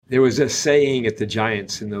There was a saying at the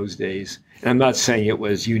Giants in those days, and I'm not saying it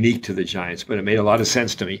was unique to the Giants, but it made a lot of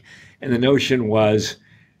sense to me. And the notion was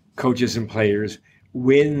coaches and players,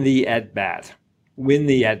 win the at-bat. Win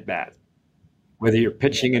the at-bat. Whether you're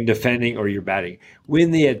pitching and defending or you're batting.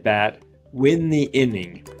 Win the at-bat, win the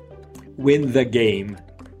inning, win the game,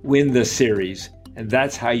 win the series. And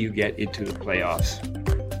that's how you get into the playoffs.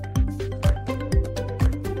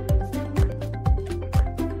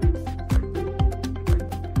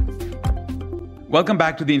 Welcome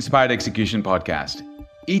back to the Inspired Execution Podcast.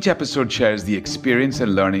 Each episode shares the experience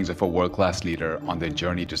and learnings of a world-class leader on their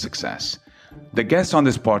journey to success. The guests on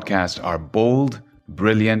this podcast are bold,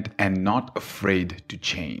 brilliant, and not afraid to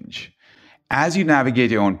change. As you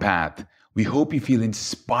navigate your own path, we hope you feel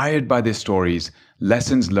inspired by their stories,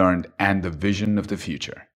 lessons learned, and the vision of the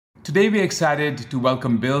future. Today, we're excited to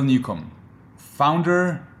welcome Bill Neukom,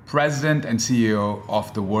 founder, president, and CEO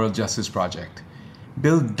of the World Justice Project.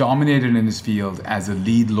 Bill dominated in his field as a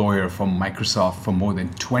lead lawyer for Microsoft for more than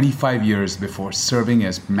 25 years before serving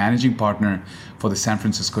as managing partner for the San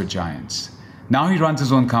Francisco Giants. Now he runs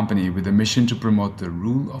his own company with a mission to promote the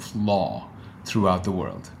rule of law throughout the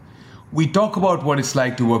world. We talk about what it's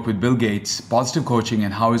like to work with Bill Gates, positive coaching,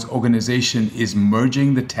 and how his organization is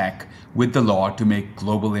merging the tech with the law to make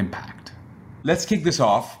global impact. Let's kick this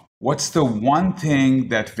off. What's the one thing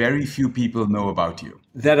that very few people know about you?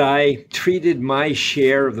 That I treated my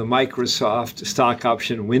share of the Microsoft stock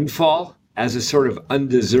option windfall as a sort of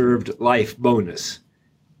undeserved life bonus.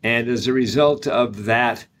 And as a result of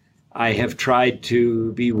that, I have tried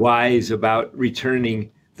to be wise about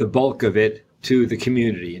returning the bulk of it to the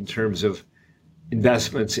community in terms of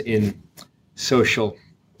investments in social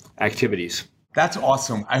activities. That's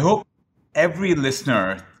awesome. I hope every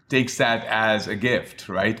listener takes that as a gift,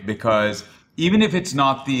 right? Because even if it's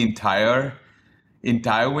not the entire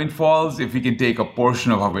windfalls, if we can take a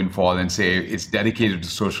portion of our windfall and say it's dedicated to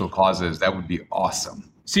social causes, that would be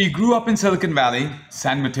awesome. So you grew up in Silicon Valley,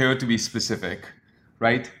 San Mateo to be specific,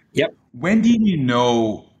 right? Yep. When did you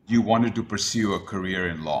know you wanted to pursue a career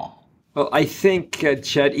in law? Well, I think,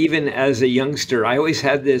 Chet, even as a youngster, I always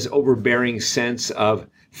had this overbearing sense of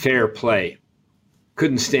fair play.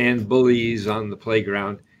 Couldn't stand bullies on the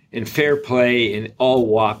playground. And fair play in all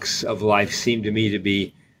walks of life seemed to me to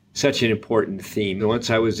be such an important theme. And once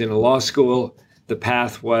I was in a law school, the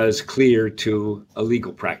path was clear to a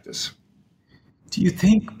legal practice. Do you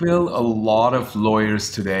think, Bill, a lot of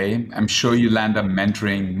lawyers today, I'm sure you land up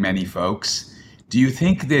mentoring many folks, do you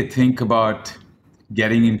think they think about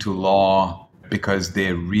getting into law because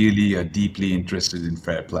they really are deeply interested in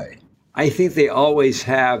fair play? I think they always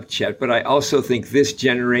have, Chet, but I also think this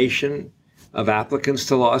generation of applicants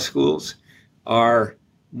to law schools are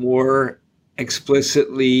more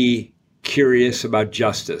explicitly curious about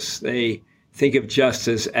justice. They think of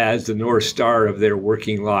justice as the North Star of their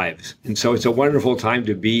working lives. And so it's a wonderful time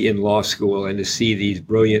to be in law school and to see these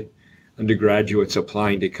brilliant undergraduates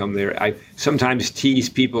applying to come there. I sometimes tease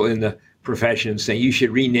people in the profession saying you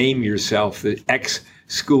should rename yourself the X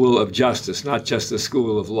School of Justice, not just the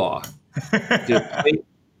School of Law.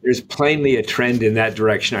 There's plainly a trend in that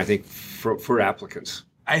direction, I think, for applicants.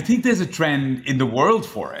 I think there's a trend in the world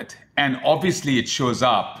for it. And obviously it shows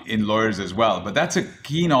up in lawyers as well. But that's a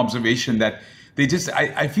keen observation that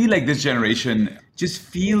I feel like this generation just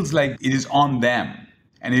feels like it is on them.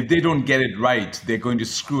 And if they don't get it right, they're going to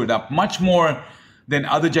screw it up much more than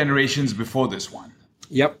other generations before this one.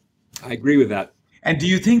 Yep, I agree with that. And do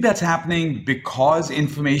you think that's happening because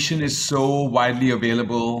information is so widely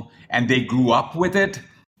available and they grew up with it?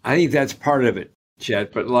 I think that's part of it,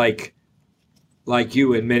 Chet. But like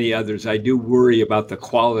you and many others, I do worry about the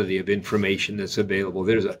quality of information that's available.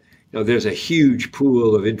 There's a huge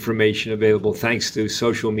pool of information available thanks to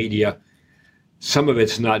social media. Some of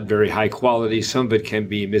it's not very high quality. Some of it can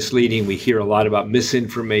be misleading. We hear a lot about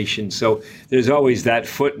misinformation. So there's always that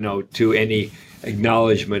footnote to any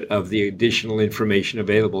acknowledgement of the additional information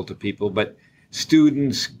available to people. But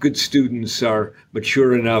good students are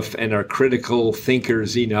mature enough and are critical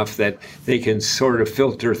thinkers enough that they can sort of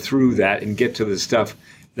filter through that and get to the stuff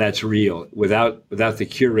that's real without the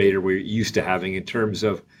curator we're used to having in terms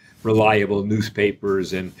of reliable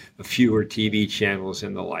newspapers and fewer TV channels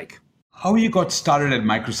and the like. How you got started at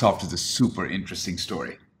Microsoft is a super interesting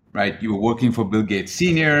story, right? You were working for Bill Gates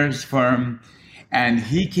Sr.'s firm, and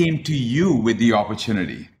he came to you with the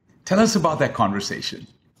opportunity. Tell us about that conversation.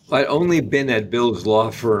 I'd only been at Bill's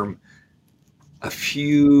law firm a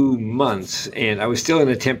few months, and I was still in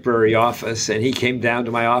a temporary office, and he came down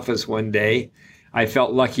to my office one day. I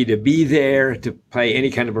felt lucky to be there, to play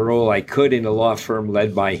any kind of a role I could in a law firm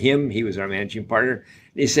led by him. He was our managing partner.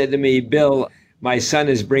 And he said to me, "Bill, my son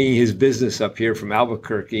is bringing his business up here from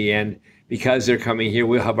Albuquerque, and because they're coming here,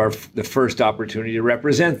 we'll have the first opportunity to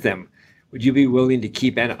represent them. Would you be willing to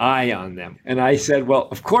keep an eye on them? And I said, well,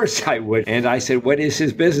 of course I would. And I said, what is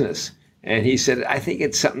his business? And he said, I think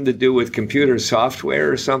it's something to do with computer software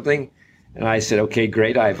or something. And I said, okay,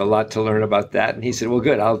 great. I have a lot to learn about that. And he said, well,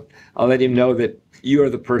 good. I'll let him know that you're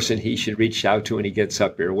the person he should reach out to when he gets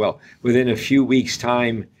up here. Well, within a few weeks'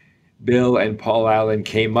 time, Bill and Paul Allen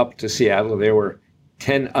came up to Seattle. There were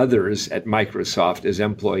 10 others at Microsoft as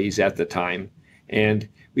employees at the time. And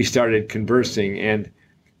we started conversing. And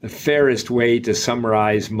the fairest way to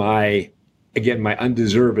summarize my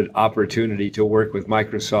undeserved opportunity to work with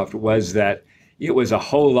Microsoft was that it was a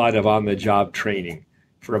whole lot of on-the-job training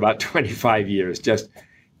for about 25 years, just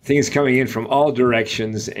things coming in from all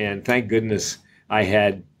directions. And thank goodness I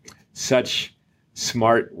had such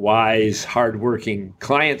smart, wise, hardworking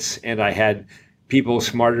clients, and I had people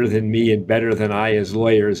smarter than me and better than I as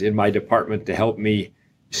lawyers in my department to help me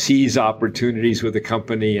seize opportunities with the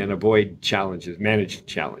company and avoid challenges, manage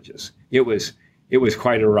challenges. It was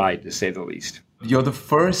quite a ride, to say the least. You're the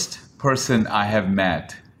first person I have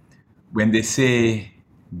met when they say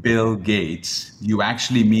Bill Gates, you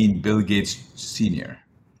actually mean Bill Gates Sr.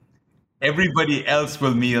 Everybody else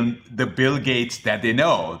will mean the Bill Gates that they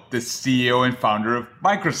know, the CEO and founder of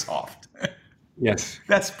Microsoft. Yes.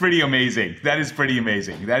 That's pretty amazing. That is pretty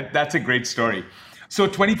amazing. That's a great story. So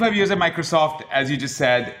 25 years at Microsoft, as you just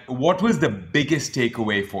said, what was the biggest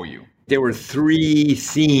takeaway for you? There were three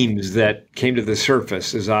themes that came to the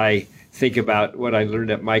surface as I think about what I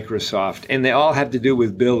learned at Microsoft. And they all have to do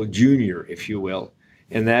with Bill Jr., if you will.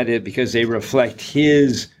 And that is because they reflect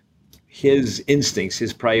his instincts,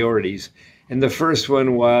 his priorities. And the first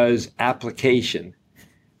one was application.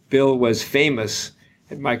 Bill was famous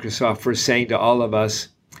at Microsoft for saying to all of us,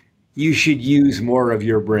 you should use more of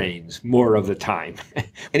your brains, more of the time.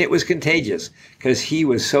 And it was contagious because he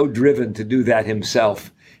was so driven to do that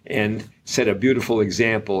himself and set a beautiful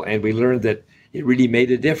example. And we learned that it really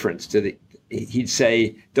made a difference. He'd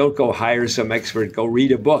say, don't go hire some expert, go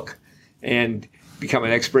read a book and become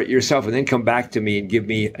an expert yourself, and then come back to me and give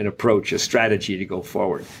me an approach, a strategy to go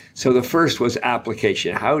forward. So the first was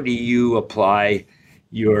application. How do you apply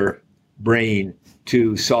your brain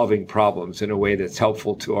to solving problems in a way that's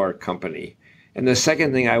helpful to our company? And the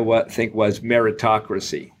second thing I think was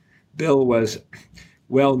meritocracy. Bill was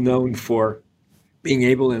well known for being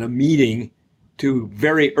able in a meeting to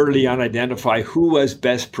very early on identify who was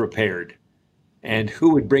best prepared and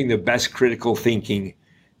who would bring the best critical thinking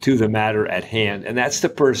to the matter at hand. And that's the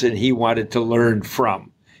person he wanted to learn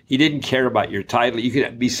from. He didn't care about your title. You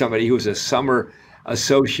could be somebody who was a summer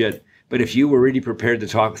associate, but if you were really prepared to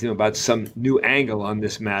talk with him about some new angle on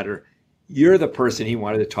this matter, you're the person he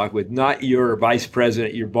wanted to talk with, not your vice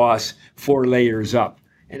president, your boss, 4 layers up.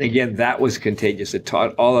 And again, that was contagious. It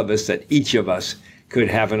taught all of us that each of us could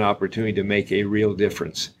have an opportunity to make a real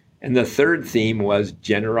difference. And the third theme was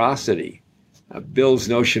generosity. Bill's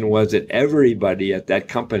notion was that everybody at that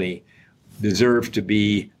company deserved to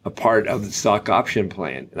be a part of the stock option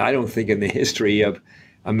plan. And I don't think in the history of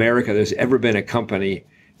America there's ever been a company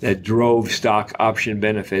that drove stock option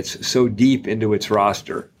benefits so deep into its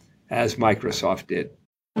roster as Microsoft did.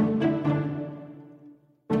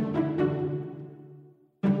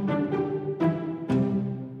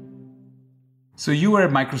 So you were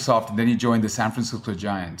at Microsoft and then you joined the San Francisco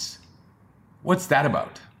Giants. What's that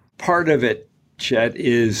about? Part of it, Chet,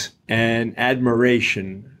 is an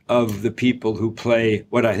admiration of the people who play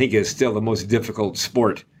what I think is still the most difficult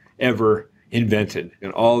sport ever invented.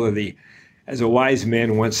 And all of as a wise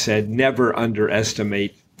man once said, never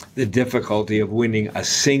underestimate the difficulty of winning a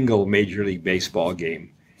single Major League Baseball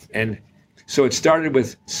game. And so it started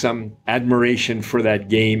with some admiration for that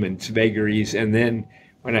game and its vagaries. And then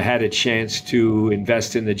when I had a chance to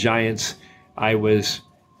invest in the Giants, I was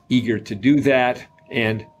eager to do that.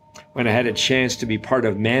 And when I had a chance to be part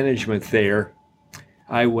of management there,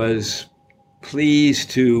 I was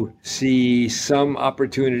pleased to see some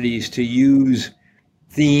opportunities to use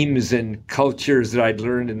themes and cultures that I'd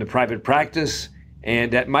learned in the private practice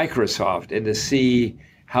and at Microsoft, and to see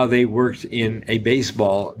how they worked in a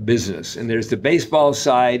baseball business. And there's the baseball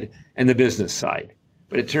side and the business side.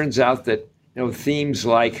 But it turns out that themes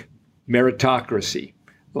like meritocracy,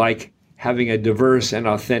 like having a diverse and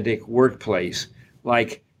authentic workplace,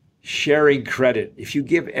 like sharing credit. If you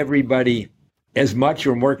give everybody as much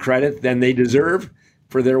or more credit than they deserve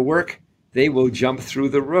for their work, they will jump through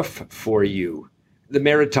the roof for you. The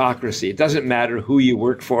meritocracy, it doesn't matter who you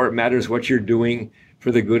work for, it matters what you're doing for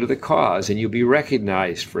the good of the cause, and you'll be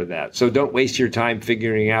recognized for that. So don't waste your time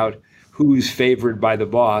figuring out who's favored by the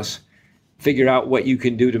boss. figure out what you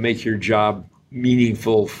can do to make your job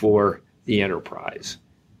meaningful for the enterprise.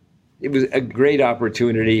 It was a great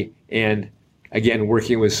opportunity. And again,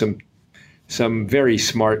 working with some very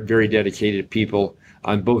smart, very dedicated people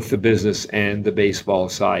on both the business and the baseball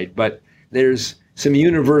side. But there's some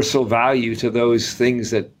universal value to those things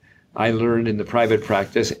that I learned in the private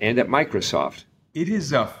practice and at Microsoft. It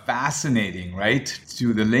is fascinating, right?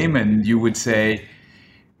 To the layman, you would say,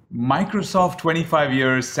 Microsoft 25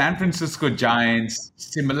 years, San Francisco Giants,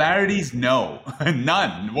 similarities? No,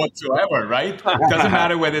 none whatsoever, right? Doesn't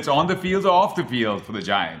matter whether it's on the field or off the field for the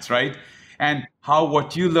Giants, right? And how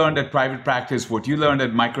what you learned at private practice, what you learned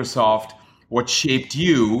at Microsoft, what shaped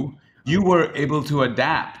you, you were able to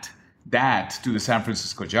adapt that to the San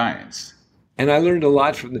Francisco Giants. And I learned a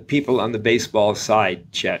lot from the people on the baseball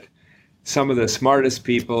side, Chet. Some of the smartest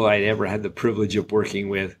people I ever had the privilege of working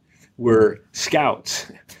with were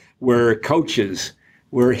scouts, were coaches,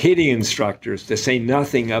 were hitting instructors, to say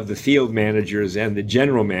nothing of the field managers and the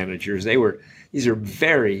general managers. These are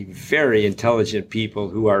very, very intelligent people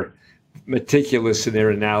who are meticulous in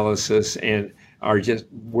their analysis and are just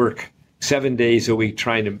work 7 days a week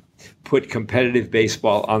trying to put competitive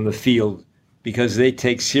baseball on the field, because they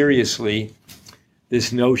take seriously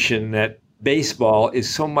this notion that baseball is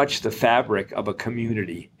so much the fabric of a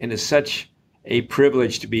community and is such a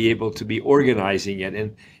privilege to be able to be organizing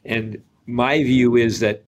it. And my view is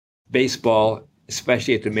that baseball,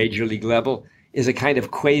 especially at the major league level, is a kind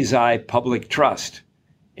of quasi-public trust.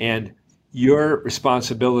 And your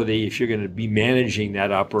responsibility, if you're going to be managing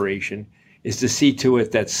that operation, is to see to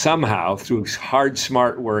it that somehow, through hard,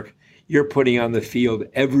 smart work, you're putting on the field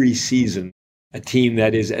every season a team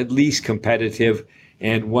that is at least competitive,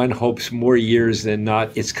 and one hopes more years than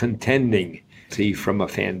not it's contending from a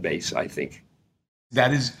fan base, I think.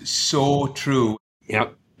 That is so true. Yeah,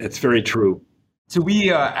 that's very true. So we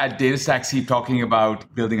at DataStax keep talking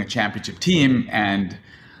about building a championship team, and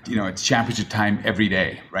it's championship time every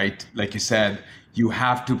day, right? Like you said, you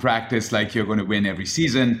have to practice like you're going to win every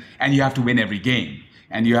season, and you have to win every game.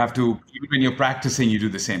 And you have to, even when you're practicing, you do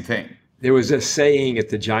the same thing. There was a saying at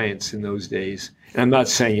the Giants in those days, and I'm not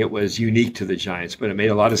saying it was unique to the Giants, but it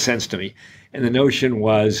made a lot of sense to me. And the notion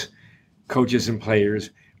was, coaches and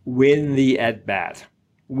players, win the at-bat.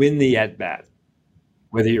 Win the at-bat.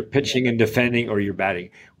 Whether you're pitching and defending or you're batting.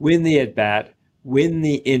 Win the at-bat, win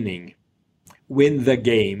the inning, win the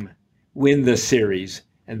game, win the series.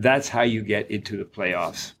 And that's how you get into the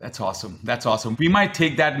playoffs. That's awesome. That's awesome. We might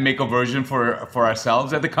take that and make a version for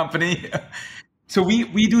ourselves at the company. So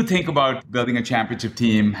we do think about building a championship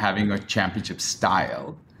team, having a championship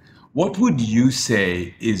style. What would you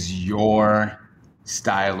say is your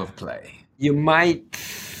style of play? You might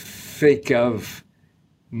think of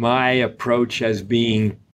my approach as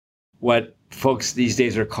being what folks these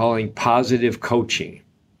days are calling positive coaching.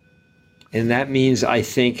 And that means, I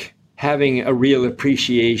think, having a real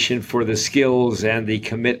appreciation for the skills and the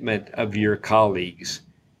commitment of your colleagues,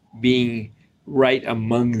 being right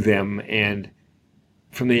among them, and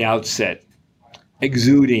from the outset,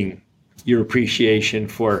 exuding your appreciation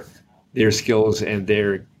for their skills and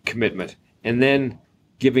their commitment, and then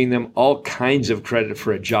giving them all kinds of credit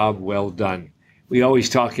for a job well done. We always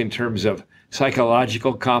talk in terms of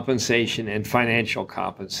psychological compensation and financial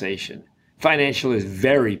compensation. Financial is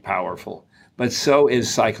very powerful, but so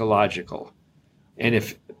is psychological. And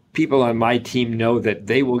if people on my team know that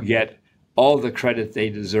they will get all the credit they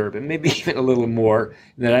deserve, and maybe even a little more,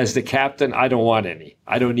 and that as the captain, I don't want any.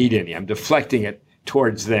 I don't need any. I'm deflecting it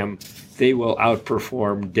towards them. They will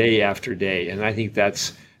outperform day after day. And I think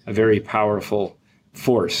that's a very powerful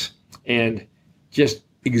force. And just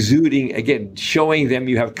exuding, again, showing them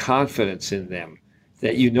you have confidence in them,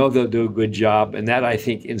 that you know they'll do a good job. And that, I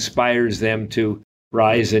think, inspires them to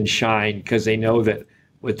rise and shine, because they know that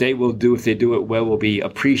what they will do, if they do it well, will be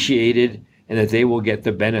appreciated, and that they will get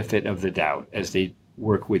the benefit of the doubt as they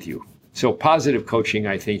work with you. So positive coaching,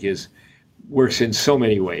 I think, works in so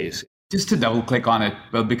many ways. Just to double click on it,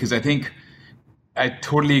 well, because I think I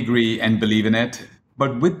totally agree and believe in it.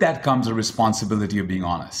 But with that comes a responsibility of being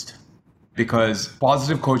honest. Because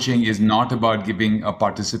positive coaching is not about giving a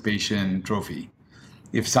participation trophy.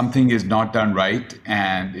 If something is not done right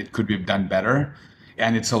and it could be done better,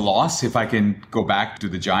 and it's a loss, if I can go back to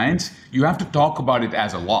the Giants, you have to talk about it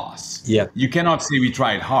as a loss. Yeah. You cannot say we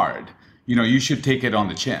tried hard. You should take it on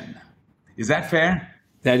the chin. Is that fair?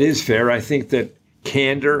 That is fair. I think that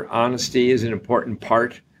candor, honesty is an important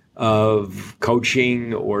part of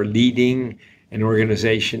coaching or leading an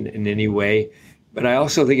organization in any way. But I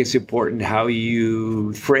also think it's important how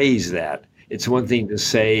you phrase that. It's one thing to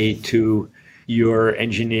say to your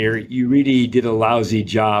engineer, you really did a lousy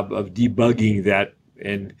job of debugging that,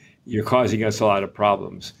 and you're causing us a lot of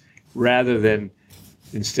problems, rather than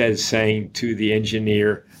instead saying to the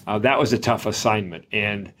engineer, that was a tough assignment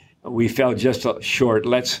and we fell just short.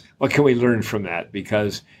 What can we learn from that?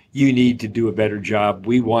 Because you need to do a better job.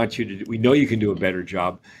 We know you can do a better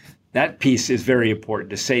job. That piece is very important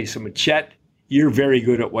to say to someone, Chet, you're very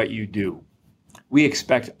good at what you do. We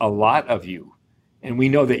expect a lot of you, and we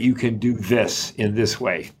know that you can do this in this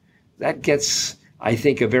way. That gets, I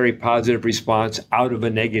think, a very positive response out of a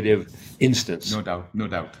negative instance. No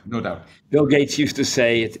doubt. Bill Gates used to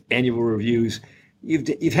say at annual reviews,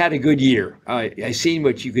 you've had a good year. I've seen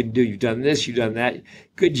what you can do. You've done this, you've done that.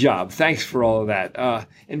 Good job. Thanks for all of that.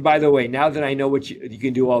 And by the way, now that I know what you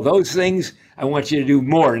can do all those things, I want you to do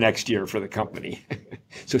more next year for the company.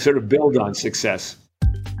 So sort of build on success.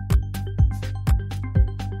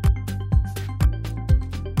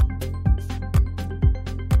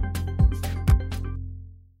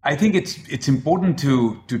 I think it's important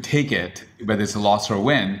to take it, whether it's a loss or a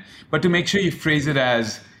win, but to make sure you phrase it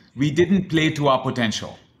as, we didn't play to our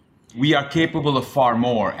potential. We are capable of far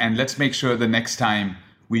more, and let's make sure the next time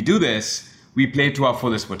we do this, we play to our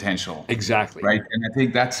fullest potential. Exactly. Right? And I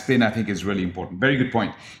think that spin, is really important. Very good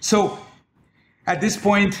point. So at this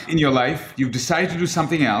point in your life, you've decided to do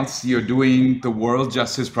something else. You're doing the World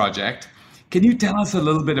Justice Project. Can you tell us a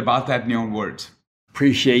little bit about that in your own words?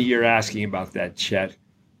 Appreciate your asking about that, Chet.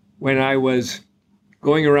 When I was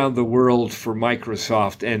going around the world for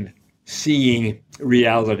Microsoft and seeing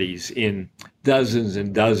realities in dozens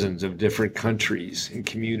and dozens of different countries and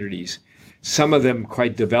communities, some of them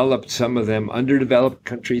quite developed, some of them underdeveloped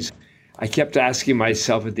countries, I kept asking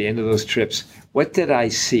myself at the end of those trips, what did I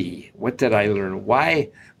see? What did I learn? Why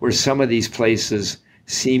were some of these places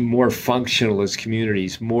seem more functional as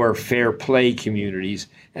communities, more fair play communities,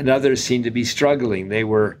 and others seemed to be struggling? They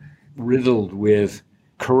were riddled with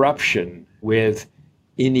corruption, with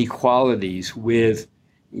inequalities, with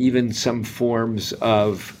even some forms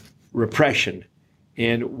of repression.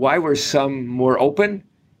 And why were some more open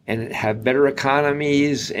and have better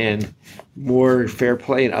economies and more fair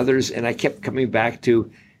play and others? And I kept coming back to,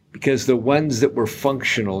 because the ones that were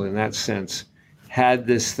functional in that sense had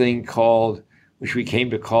this thing called, which we came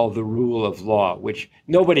to call the rule of law, which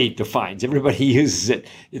nobody defines. Everybody uses it.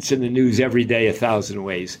 It's in the news every day, 1,000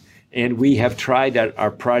 ways. And we have tried at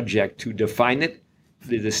our project to define it.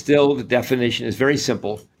 The distilled definition is very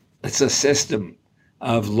simple. It's a system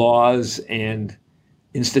of laws and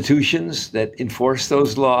institutions that enforce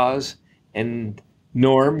those laws and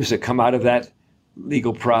norms that come out of that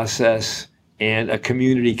legal process, and a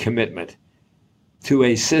community commitment to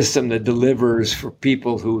a system that delivers for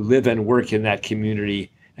people who live and work in that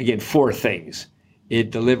community. Again, 4 things.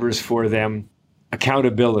 It delivers for them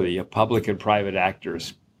accountability of public and private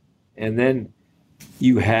actors. And then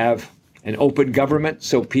you have an open government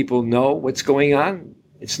so people know what's going on.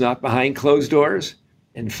 It's not behind closed doors.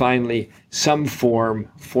 And finally, some form,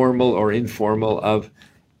 formal or informal, of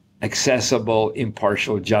accessible,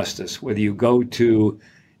 impartial justice. Whether you go to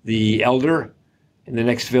the elder in the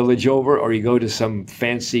next village over, or you go to some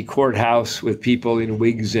fancy courthouse with people in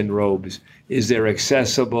wigs and robes, is there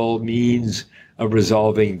accessible means of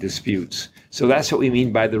resolving disputes? So that's what we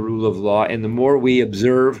mean by the rule of law. And the more we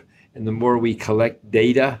observe and the more we collect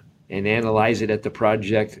data and analyze it at the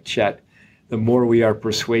project, Chet, the more we are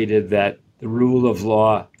persuaded that the rule of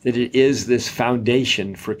law, that it is this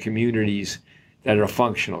foundation for communities that are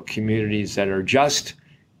functional, communities that are just,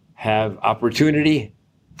 have opportunity,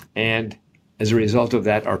 and as a result of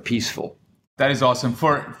that are peaceful. That is awesome.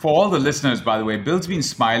 For all the listeners, by the way, Bill's been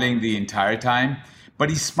smiling the entire time, but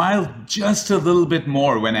he smiled just a little bit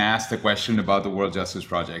more when I asked the question about the World Justice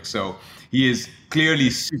Project. So he is clearly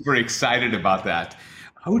super excited about that.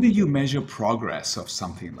 How do you measure progress of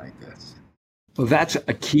something like this? Well, that's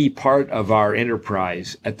a key part of our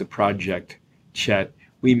enterprise at the project, Chet.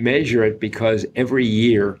 We measure it because every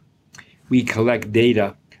year we collect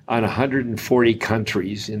data on 140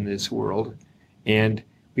 countries in this world, and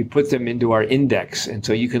we put them into our index. And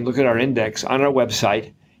so you can look at our index on our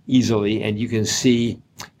website easily, and you can see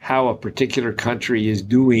how a particular country is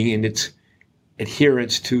doing in its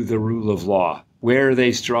adherence to the rule of law. Where are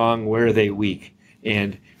they strong? Where are they weak?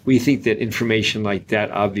 And we think that information like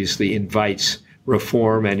that obviously invites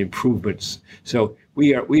reform and improvements. So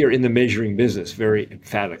we are in the measuring business very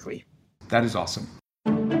emphatically. That is awesome.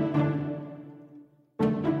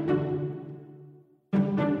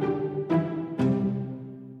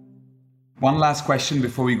 One last question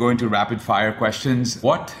before we go into rapid fire questions.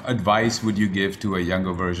 What advice would you give to a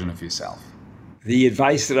younger version of yourself? The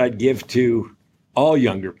advice that I'd give to all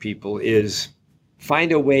younger people is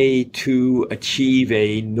find a way to achieve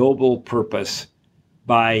a noble purpose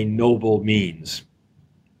by noble means.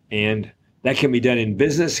 And that can be done in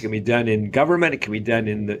business, it can be done in government, it can be done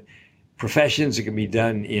in the professions, it can be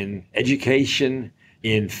done in education,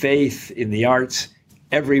 in faith, in the arts.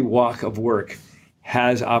 Every walk of work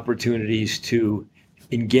has opportunities to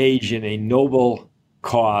engage in a noble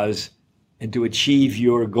cause and to achieve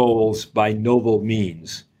your goals by noble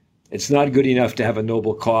means. It's not good enough to have a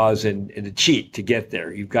noble cause and to cheat to get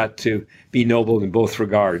there. You've got to be noble in both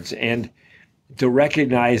regards. And to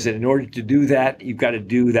recognize that in order to do that, you've got to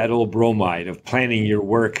do that old bromide of planning your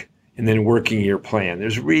work and then working your plan.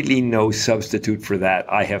 There's really no substitute for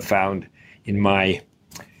that, I have found in my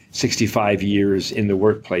 65 years in the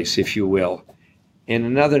workplace, if you will. And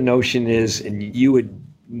another notion is, and you would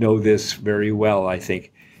know this very well, I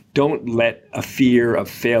think, don't let a fear of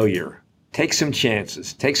failure. Take some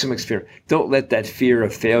chances, take some experience. Don't let that fear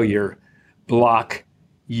of failure block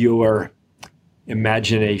your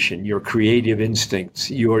imagination, your creative instincts,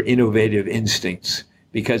 your innovative instincts.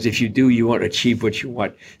 Because if you do, you won't achieve what you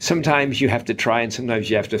want. Sometimes you have to try and sometimes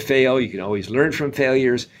you have to fail. You can always learn from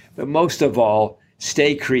failures. But most of all,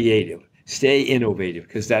 stay creative, stay innovative,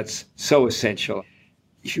 because that's so essential.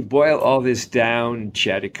 If you boil all this down,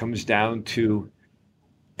 Chet, it comes down to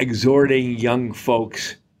exhorting young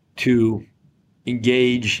folks to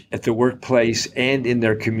engage at the workplace and in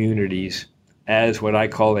their communities as what I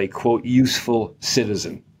call a, quote, useful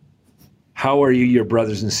citizen. How are you your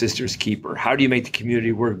brothers and sisters' keeper? How do you make the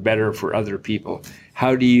community work better for other people?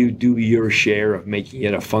 How do you do your share of making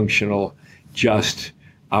it a functional, just,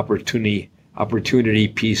 opportunity,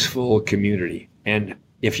 peaceful community? And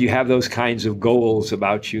if you have those kinds of goals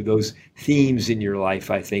about you, those themes in your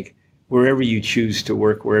life, I think wherever you choose to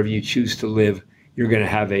work, wherever you choose to live, you're going to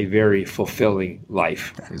have a very fulfilling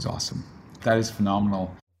life. That is awesome. That is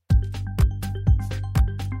phenomenal.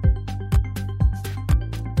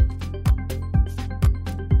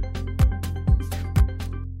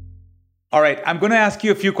 All right, I'm going to ask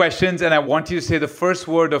you a few questions, and I want you to say the first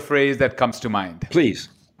word or phrase that comes to mind. Please.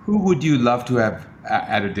 Who would you love to have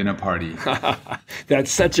at a dinner party?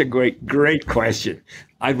 That's such a great question.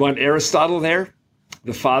 I'd want Aristotle there,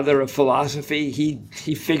 the father of philosophy.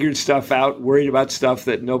 He figured stuff out, worried about stuff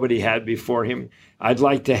that nobody had before him. I'd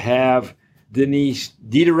like to have Denis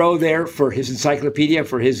Diderot there for his encyclopedia,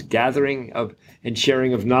 for his gathering of and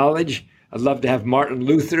sharing of knowledge. I'd love to have Martin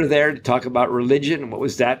Luther there to talk about religion. What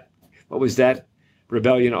was that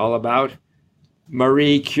rebellion all about?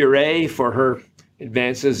 Marie Curie for her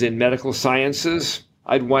advances in medical sciences.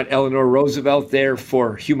 I'd want Eleanor Roosevelt there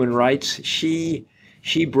for human rights. She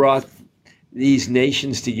brought these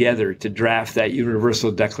nations together to draft that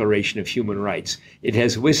Universal Declaration of Human Rights. It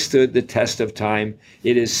has withstood the test of time.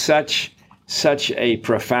 It is such a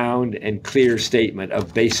profound and clear statement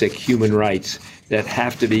of basic human rights that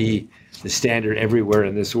have to be the standard everywhere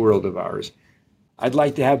in this world of ours. I'd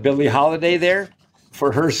like to have Billie Holiday there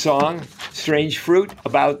for her song, Strange Fruit,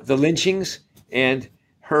 about the lynchings, and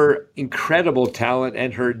her incredible talent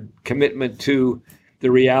and her commitment to the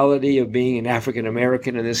reality of being an African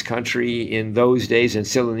American in this country in those days and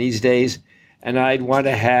still in these days. And I'd want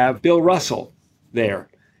to have Bill Russell there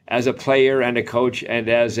as a player and a coach and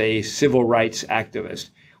as a civil rights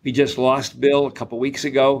activist. We just lost Bill a couple weeks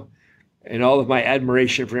ago, and all of my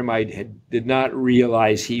admiration for him, I did not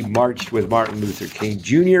realize he marched with Martin Luther King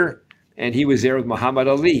Jr., and he was there with Muhammad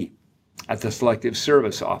Ali at the Selective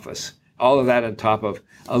Service Office. All of that on top of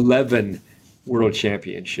 11 world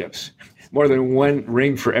championships. More than one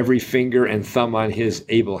ring for every finger and thumb on his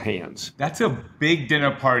able hands. That's a big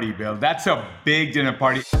dinner party, Bill. That's a big dinner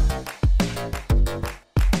party.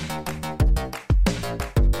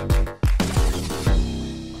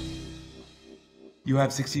 You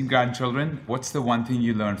have 16 grandchildren. What's the one thing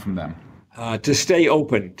you learned from them? To stay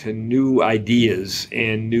open to new ideas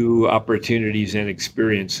and new opportunities and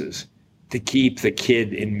experiences. To keep the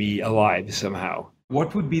kid in me alive somehow.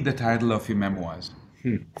 What would be the title of your memoirs?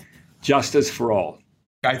 Justice for All.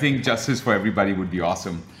 I think justice for everybody would be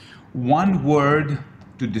awesome. One word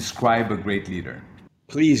to describe a great leader.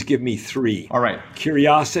 Please give me 3. All right.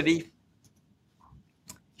 Curiosity,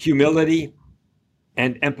 humility,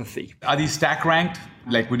 and empathy. Are these stack ranked?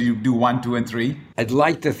 Like, would you do 1, 2, and 3? I'd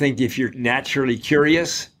like to think if you're naturally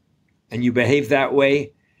curious and you behave that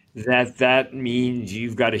way, that means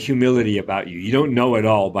you've got a humility about you. You don't know it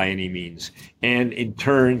all by any means. And in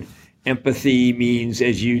turn, empathy means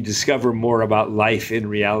as you discover more about life and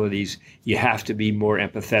realities, you have to be more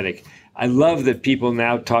empathetic. I love that people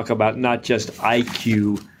now talk about not just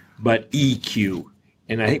IQ, but EQ.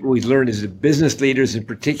 And I think what we've learned is that business leaders in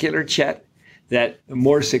particular, Chet, that the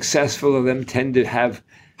more successful of them tend to have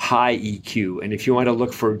high EQ. And if you want to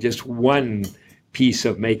look for just one piece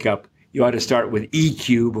of makeup, you ought to start with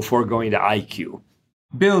EQ before going to IQ.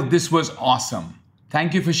 Bill, this was awesome.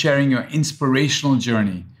 Thank you for sharing your inspirational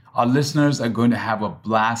journey. Our listeners are going to have a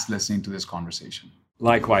blast listening to this conversation.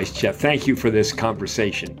 Likewise, Chet. Thank you for this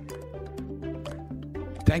conversation.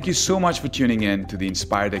 Thank you so much for tuning in to the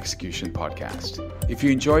Inspired Execution podcast. If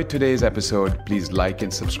you enjoyed today's episode, please like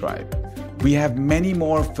and subscribe. We have many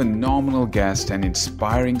more phenomenal guests and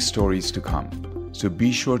inspiring stories to come, so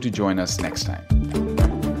be sure to join us next time.